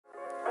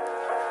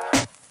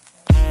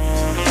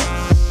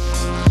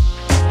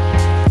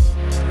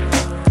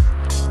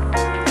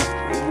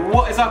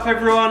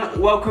everyone?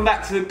 Welcome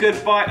back to The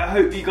Good Bite. I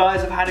hope you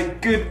guys have had a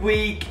good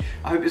week.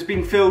 I hope it's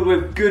been filled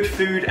with good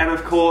food and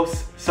of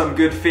course some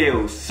good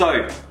feels.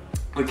 So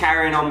we're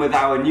carrying on with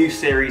our new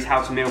series,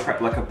 How to Meal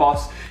Prep Like a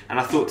Boss, and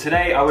I thought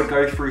today I would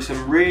go through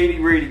some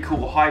really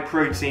cool high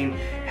protein,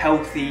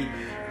 healthy,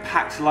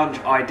 packed lunch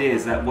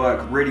ideas that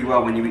work really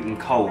well when you eat them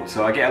cold.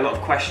 So I get a lot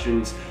of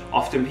questions,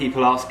 often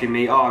people asking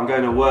me, oh, I'm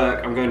going to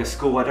work, I'm going to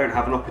school, I don't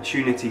have an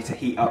opportunity to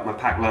heat up my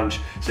packed lunch,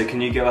 so can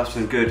you give us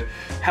some good,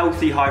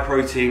 healthy, high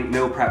protein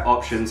meal prep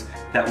options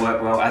that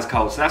work well as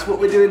cold? So that's what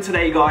we're doing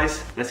today,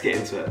 guys. Let's get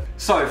into it.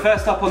 So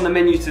first up on the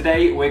menu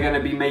today, we're going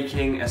to be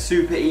making a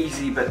super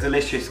easy but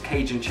delicious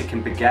Cajun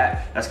chicken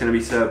baguette. That's going to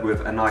be served with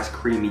a nice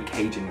creamy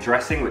Cajun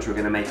dressing, which we're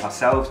going to make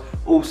ourselves.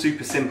 All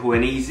super simple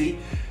and easy.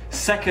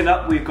 Second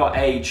up, we've got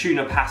a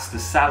tuna pasta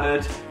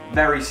salad.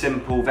 Very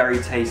simple, very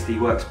tasty,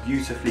 works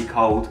beautifully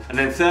cold. And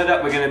then third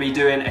up, we're gonna be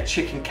doing a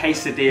chicken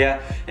quesadilla.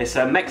 It's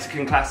a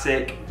Mexican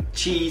classic,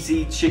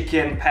 cheesy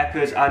chicken,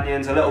 peppers,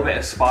 onions, a little bit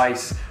of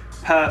spice.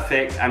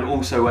 Perfect, and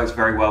also works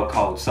very well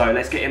cold. So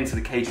let's get into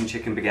the Cajun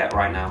chicken baguette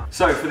right now.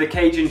 So for the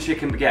Cajun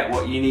chicken baguette,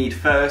 what you need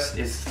first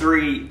is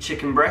 3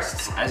 chicken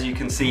breasts, as you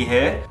can see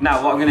here.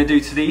 Now what I'm gonna do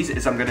to these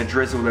is I'm gonna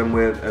drizzle them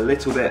with a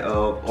little bit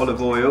of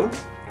olive oil.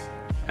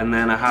 And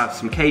then I have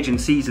some Cajun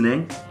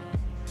seasoning.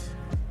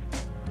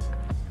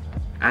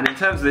 And in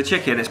terms of the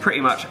chicken, it's pretty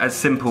much as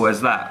simple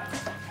as that.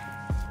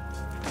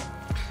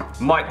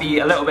 Might be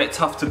a little bit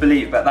tough to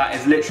believe, but that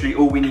is literally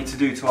all we need to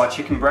do to our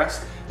chicken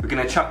breast. We're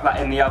gonna chuck that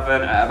in the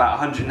oven at about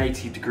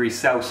 180 degrees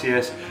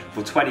Celsius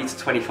for 20 to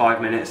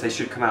 25 minutes. They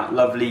should come out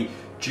lovely,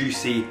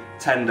 juicy,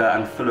 tender,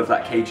 and full of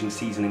that Cajun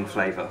seasoning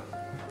flavor.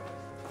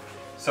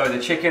 So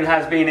the chicken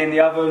has been in the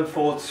oven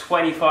for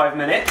 25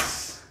 minutes.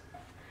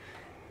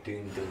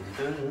 Dun, dun,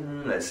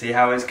 dun. Let's see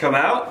how it's come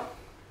out.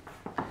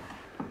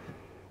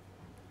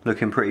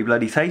 Looking pretty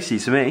bloody tasty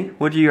to me.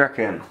 What do you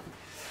reckon?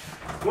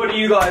 What do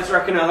you guys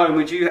reckon at home?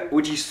 Would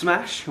you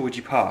smash or would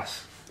you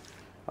pass?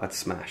 I'd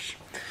smash.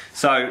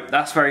 So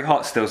that's very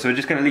hot still, so we're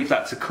just gonna leave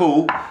that to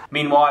cool.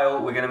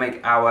 Meanwhile, we're gonna make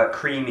our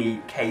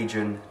creamy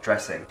Cajun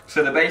dressing.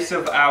 So the base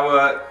of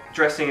our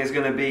dressing is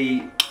gonna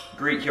be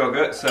Greek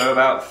yogurt, so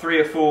about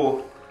 3 or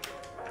 4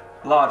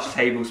 large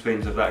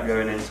tablespoons of that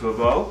going into a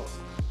bowl.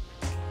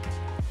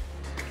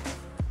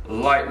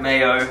 Light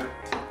mayo,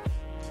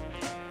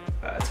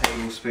 about a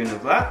tablespoon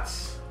of that.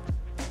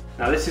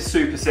 Now this is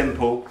super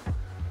simple,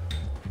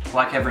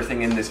 like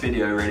everything in this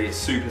video really, it's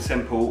super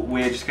simple.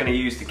 We're just going to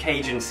use the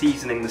Cajun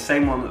seasoning, the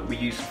same one that we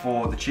use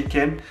for the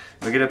chicken.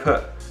 We're going to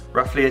put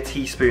roughly a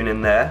teaspoon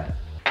in there,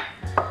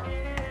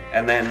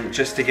 and then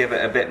just to give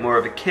it a bit more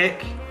of a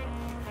kick,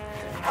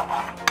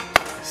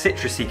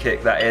 citrusy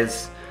kick that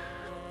is,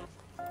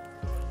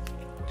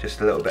 just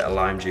a little bit of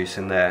lime juice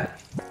in there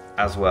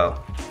as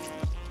well.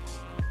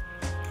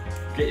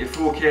 Get your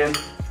fork in,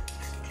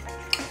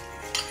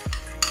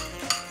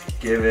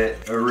 give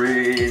it a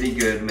really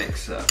good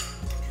mix up.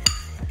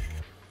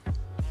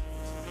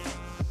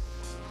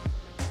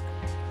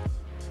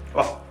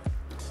 Oh,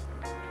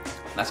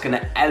 that's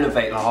gonna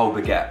elevate the whole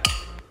baguette.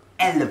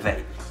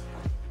 Elevate,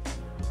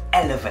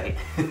 elevate.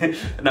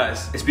 No,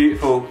 it's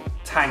beautiful,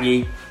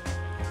 tangy.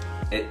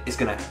 It's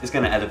gonna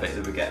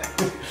elevate the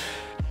baguette.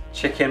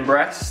 Chicken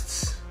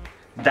breasts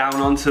down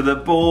onto the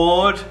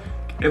board.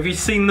 Have you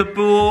seen the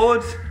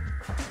board?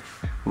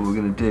 What we're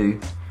gonna do,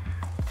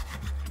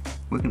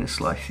 we're gonna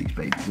slice these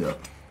babies up.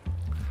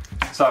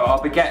 So our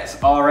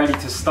baguettes are ready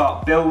to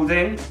start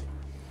building.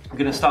 I'm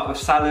gonna start with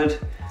salad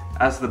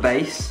as the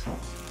base.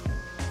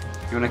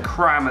 You're gonna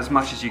cram as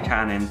much as you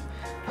can in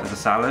to the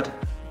salad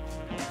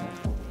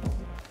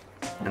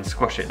and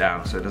squash it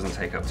down so it doesn't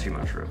take up too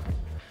much room.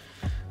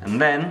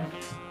 And then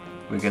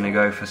we're gonna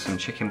go for some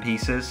chicken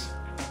pieces.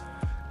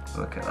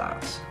 Look at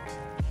that.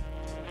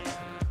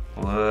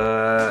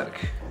 Look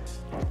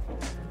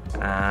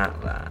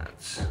at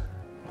that.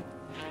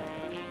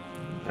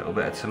 A little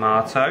bit of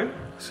tomato,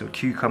 some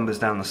cucumbers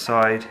down the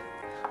side,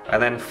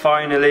 and then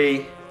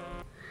finally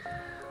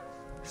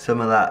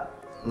some of that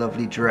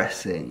lovely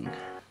dressing.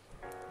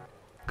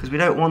 Because we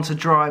don't want a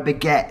dry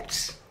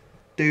baguette,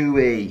 do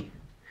we?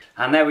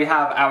 And there we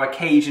have our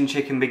Cajun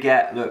chicken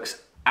baguette.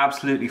 Looks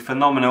absolutely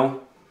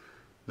phenomenal.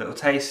 Little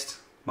taste,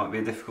 might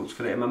be difficult to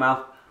fit it in my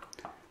mouth.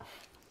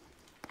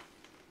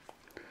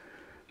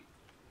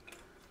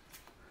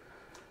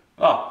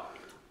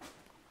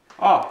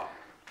 Oh,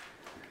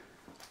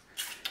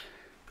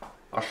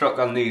 I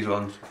shotgun these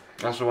ones.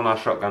 That's the one I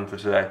shotgun for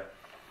today.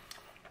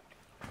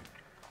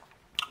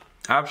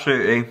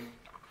 Absolutely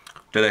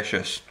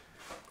delicious.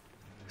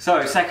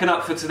 So second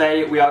up for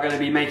today, we are going to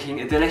be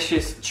making a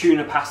delicious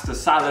tuna pasta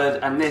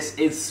salad, and this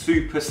is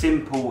super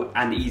simple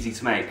and easy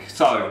to make.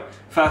 So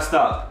first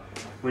up,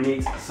 we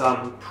need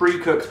some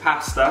pre-cooked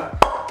pasta.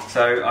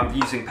 So I'm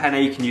using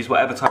penne, you can use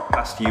whatever type of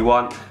pasta you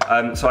want.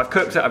 So I've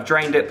cooked it, I've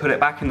drained it, put it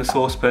back in the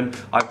saucepan.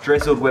 I've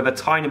drizzled with a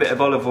tiny bit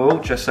of olive oil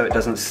just so it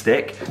doesn't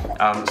stick.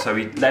 So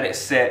we let it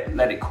sit,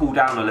 let it cool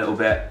down a little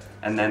bit,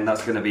 and then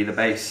that's gonna be the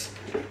base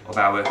of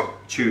our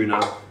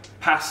tuna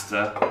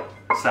pasta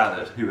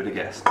salad. Who would have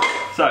guessed?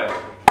 So,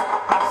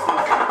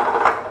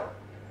 pasta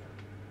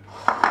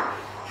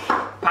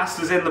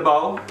pasta's in the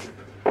bowl.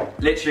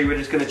 Literally, we're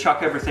just gonna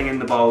chuck everything in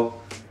the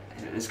bowl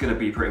and it's gonna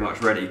be pretty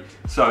much ready.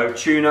 So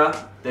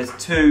tuna, there's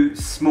 2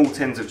 small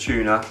tins of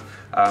tuna,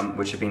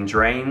 which have been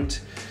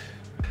drained.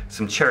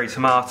 Some cherry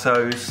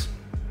tomatoes.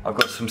 I've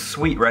got some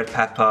sweet red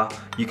pepper.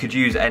 You could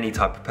use any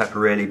type of pepper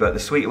really, but the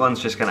sweet one's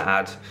just gonna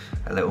add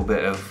a little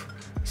bit of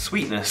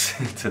sweetness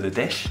to the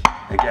dish.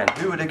 Again,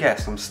 who would have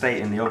guessed I'm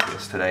stating the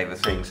obvious today with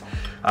things.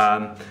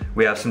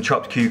 We have some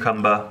chopped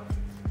cucumber.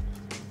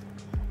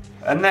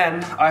 And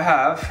then I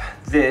have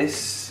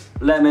this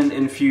lemon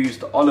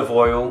infused olive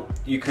oil.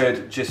 You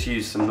could just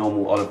use some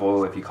normal olive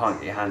oil if you can't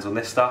get your hands on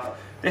this stuff.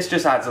 This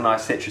just adds a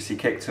nice citrusy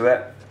kick to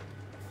it.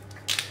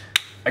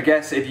 I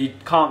guess if you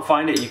can't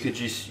find it, you could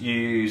just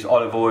use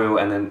olive oil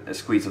and then a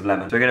squeeze of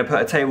lemon. So we're gonna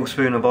put a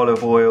tablespoon of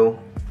olive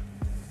oil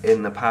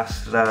in the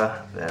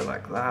pasta, there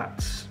like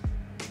that.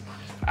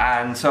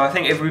 And so I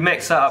think if we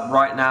mix that up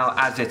right now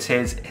as it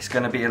is, it's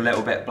gonna be a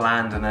little bit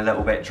bland and a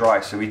little bit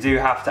dry. So we do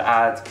have to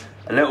add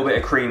a little bit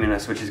of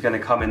creaminess, which is gonna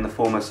come in the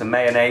form of some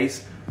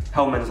mayonnaise.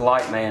 Hellmann's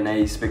light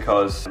mayonnaise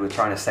because we're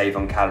trying to save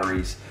on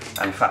calories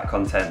and fat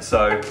content.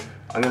 So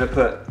I'm gonna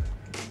put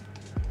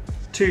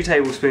 2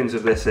 tablespoons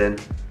of this in.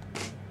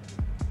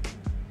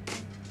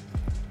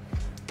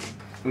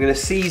 I'm going to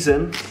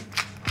season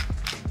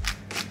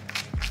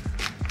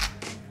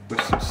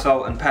with some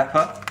salt and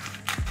pepper.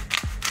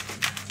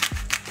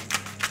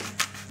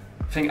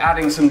 I think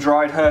adding some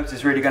dried herbs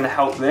is really going to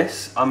help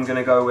this. I'm going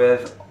to go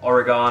with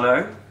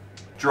oregano,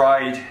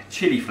 dried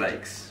chili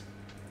flakes.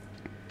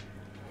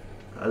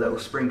 A little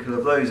sprinkle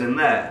of those in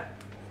there.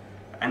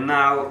 And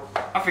now,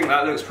 I think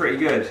that looks pretty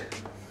good.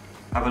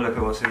 Have a look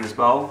at what's in this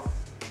bowl.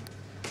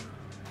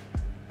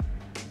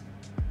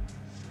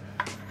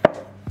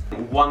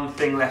 One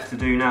thing left to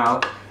do now,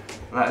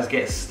 and that is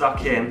get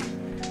stuck in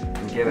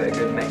and give it a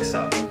good mix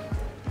up.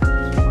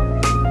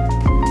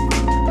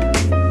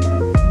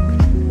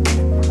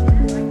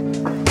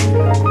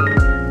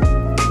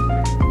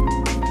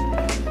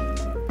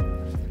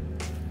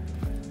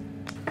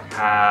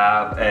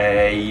 Have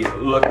a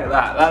look at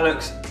that. That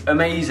looks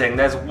amazing.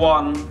 There's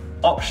one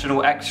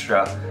optional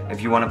extra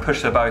if you want to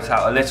push the boat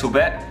out a little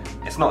bit.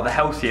 It's not the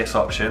healthiest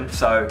option,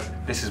 so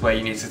this is where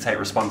you need to take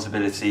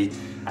responsibility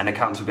and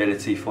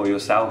accountability for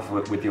yourself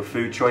with your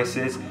food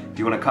choices. If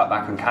you want to cut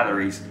back on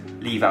calories,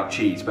 leave out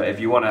cheese, but if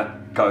you want to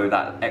go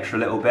that extra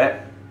little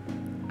bit,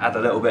 add a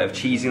little bit of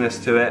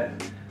cheesiness to it,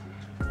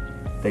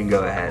 then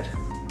go ahead.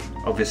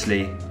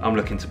 Obviously, I'm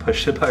looking to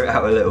push the boat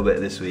out a little bit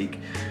this week.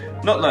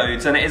 Not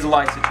loads, and it is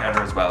lighter cheddar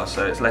as well,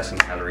 so it's less in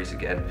calories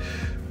again.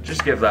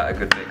 Just give that a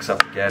good mix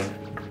up again.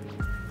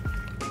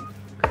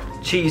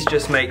 Cheese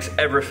just makes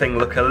everything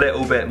look a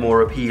little bit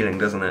more appealing,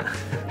 doesn't it?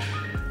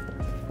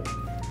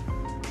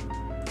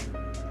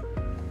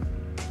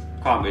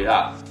 Can't beat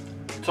that.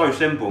 So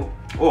simple.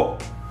 Oh,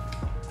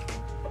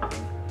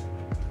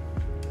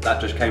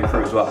 that just came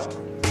through as well.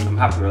 I'm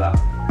happy with that.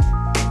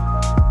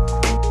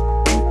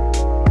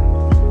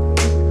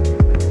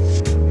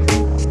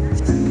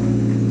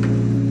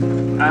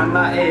 And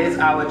that is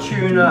our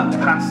tuna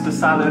pasta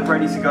salad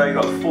ready to go.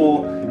 You've got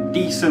 4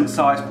 decent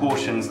sized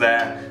portions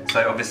there.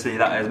 So obviously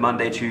that is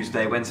Monday,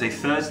 Tuesday, Wednesday,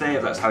 Thursday,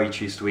 if that's how you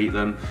choose to eat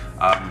them.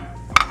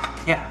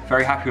 Yeah,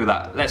 very happy with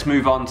that. Let's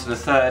move on to the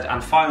third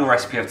and final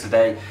recipe of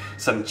today,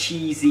 some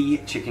cheesy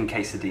chicken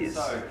quesadillas.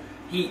 So,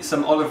 heat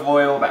some olive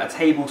oil, about a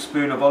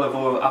tablespoon of olive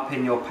oil up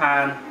in your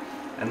pan,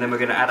 and then we're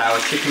gonna add our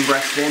chicken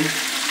breast in.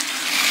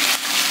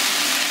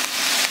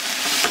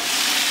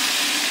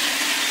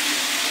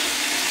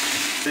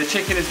 The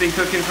chicken has been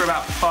cooking for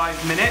about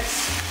 5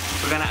 minutes.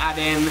 We're gonna add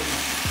in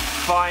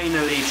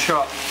finely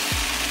chopped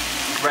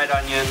red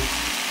onion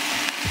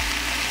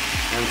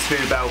and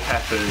 2 bell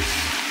peppers.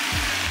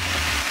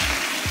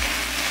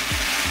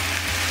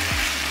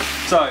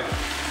 So,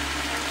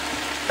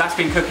 that's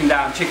been cooking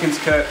down. Chicken's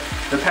cooked,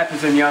 the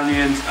peppers and the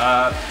onions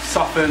are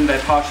softened,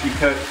 they're partially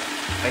cooked.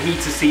 A heat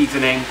of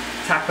seasoning,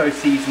 taco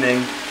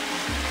seasoning,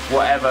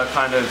 whatever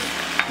kind of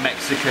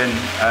Mexican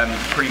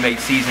pre-made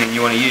seasoning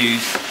you want to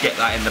use, get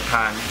that in the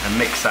pan and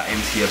mix that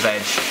into your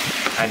veg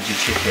and your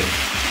chicken.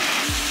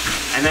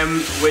 And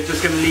then we're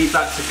just going to leave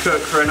that to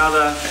cook for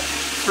another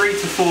 3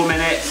 to 4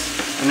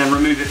 minutes and then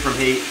remove it from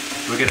heat.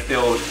 We're going to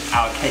build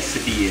our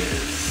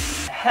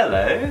quesadillas.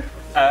 Hello.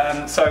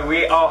 So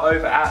we are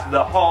over at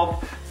the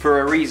hob for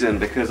a reason,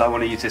 because I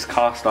want to use this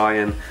cast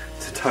iron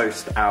to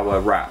toast our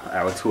wrap,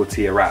 our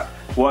tortilla wrap.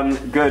 One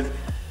good,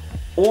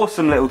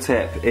 awesome little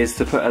tip is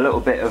to put a little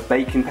bit of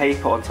baking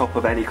paper on top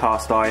of any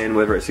cast iron,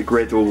 whether it's a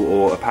griddle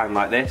or a pan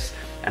like this,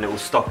 and it will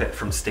stop it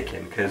from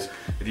sticking, because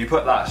if you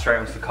put that straight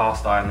onto the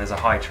cast iron, there's a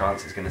high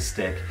chance it's going to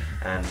stick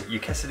and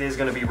your quesadilla is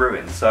going to be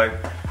ruined. So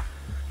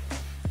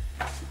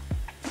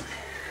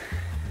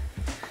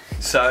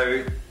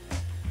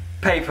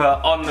paper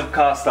on the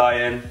cast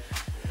iron,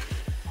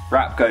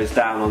 wrap goes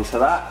down onto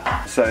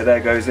that. So there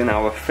goes in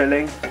our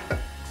filling.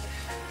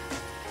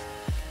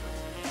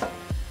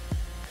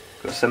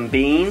 Got some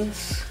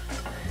beans,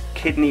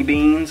 kidney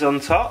beans on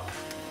top,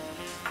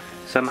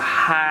 some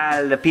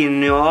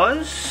jalapenos,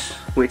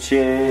 which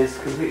is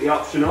completely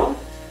optional.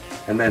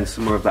 and then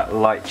some more of that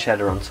light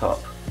cheddar on top.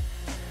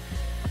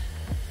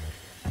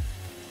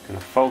 Gonna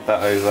fold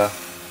that over,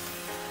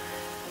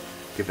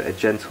 give it a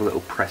gentle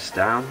little press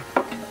down.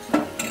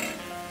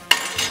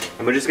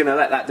 And we're just gonna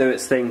let that do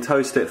its thing,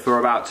 toast it for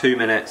about 2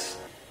 minutes.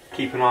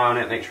 Keep an eye on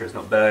it, make sure it's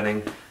not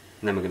burning, and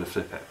then we're gonna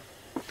flip it.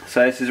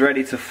 So this is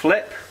ready to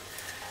flip.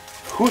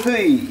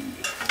 Whoo-hoo!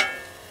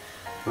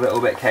 A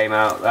little bit came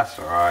out, that's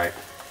alright.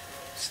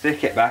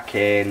 Stick it back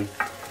in.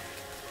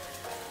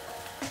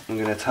 I'm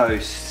gonna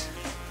toast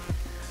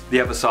the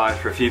other side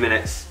for a few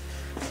minutes.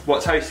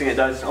 What toasting it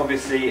does,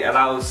 obviously,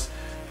 allows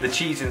the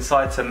cheese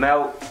inside to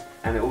melt,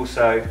 and it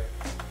also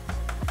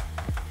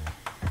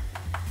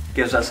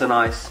gives us a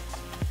nice,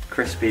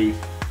 crispy,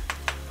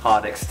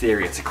 hard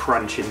exterior to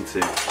crunch into.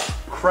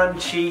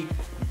 Crunchy,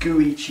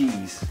 gooey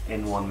cheese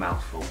in one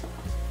mouthful.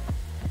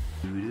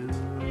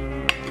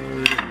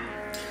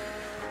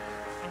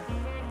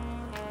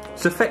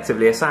 It's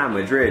effectively a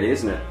sandwich, really,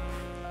 isn't it?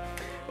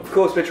 Of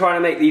course, we're trying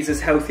to make these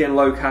as healthy and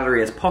low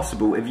calorie as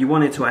possible. If you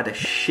wanted to add a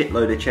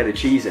shitload of cheddar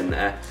cheese in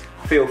there,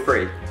 feel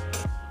free.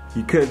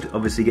 You could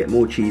obviously get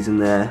more cheese in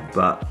there,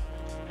 but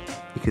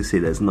you can see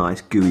there's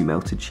nice gooey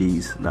melted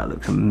cheese. That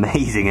looks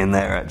amazing in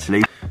there,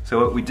 actually.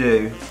 So what we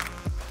do,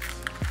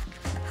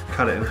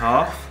 cut it in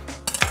half,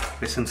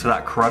 listen to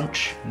that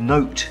crunch,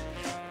 note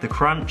the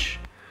crunch,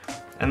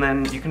 and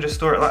then you can just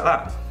store it like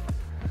that.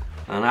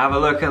 And have a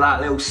look at that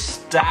little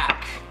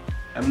stack.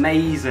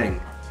 Amazing.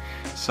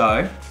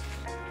 So,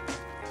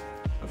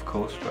 of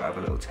course, we'll have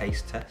a little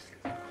taste test.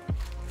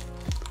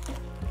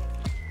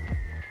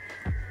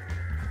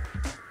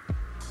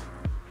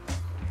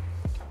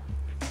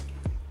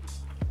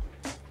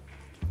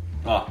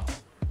 Oh,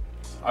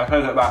 I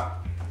take it back.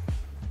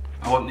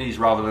 I want these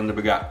rather than the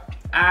baguette.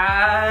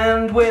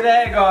 And we're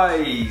there,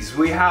 guys.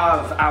 We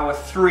have our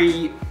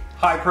 3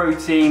 high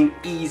protein,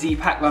 easy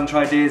packed lunch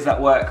ideas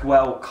that work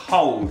well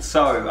cold.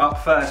 So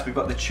up first, we've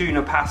got the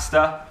tuna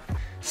pasta.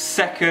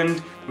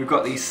 Second, we've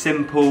got these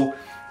simple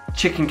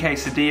chicken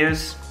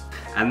quesadillas.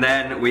 And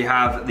then we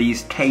have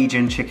these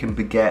Cajun chicken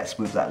baguettes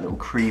with that little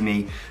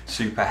creamy,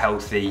 super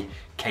healthy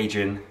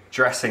Cajun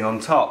dressing on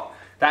top.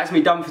 That's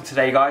me done for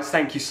today, guys.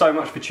 Thank you so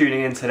much for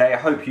tuning in today. I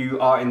hope you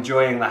are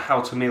enjoying the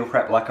How to Meal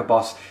Prep Like a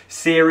Boss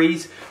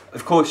series.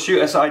 Of course,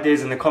 shoot us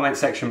ideas in the comment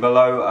section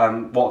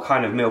below what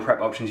kind of meal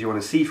prep options you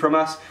want to see from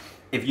us.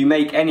 If you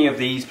make any of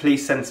these,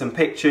 please send some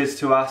pictures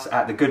to us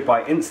at the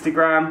Goodbye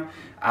Instagram,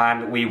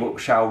 and we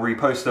shall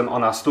repost them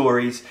on our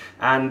stories.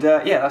 And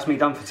yeah, that's me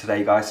done for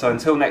today, guys. So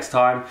until next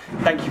time,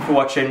 thank you for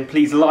watching.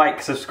 Please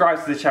like,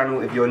 subscribe to the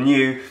channel if you're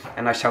new,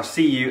 and I shall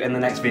see you in the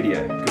next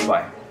video.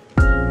 Goodbye.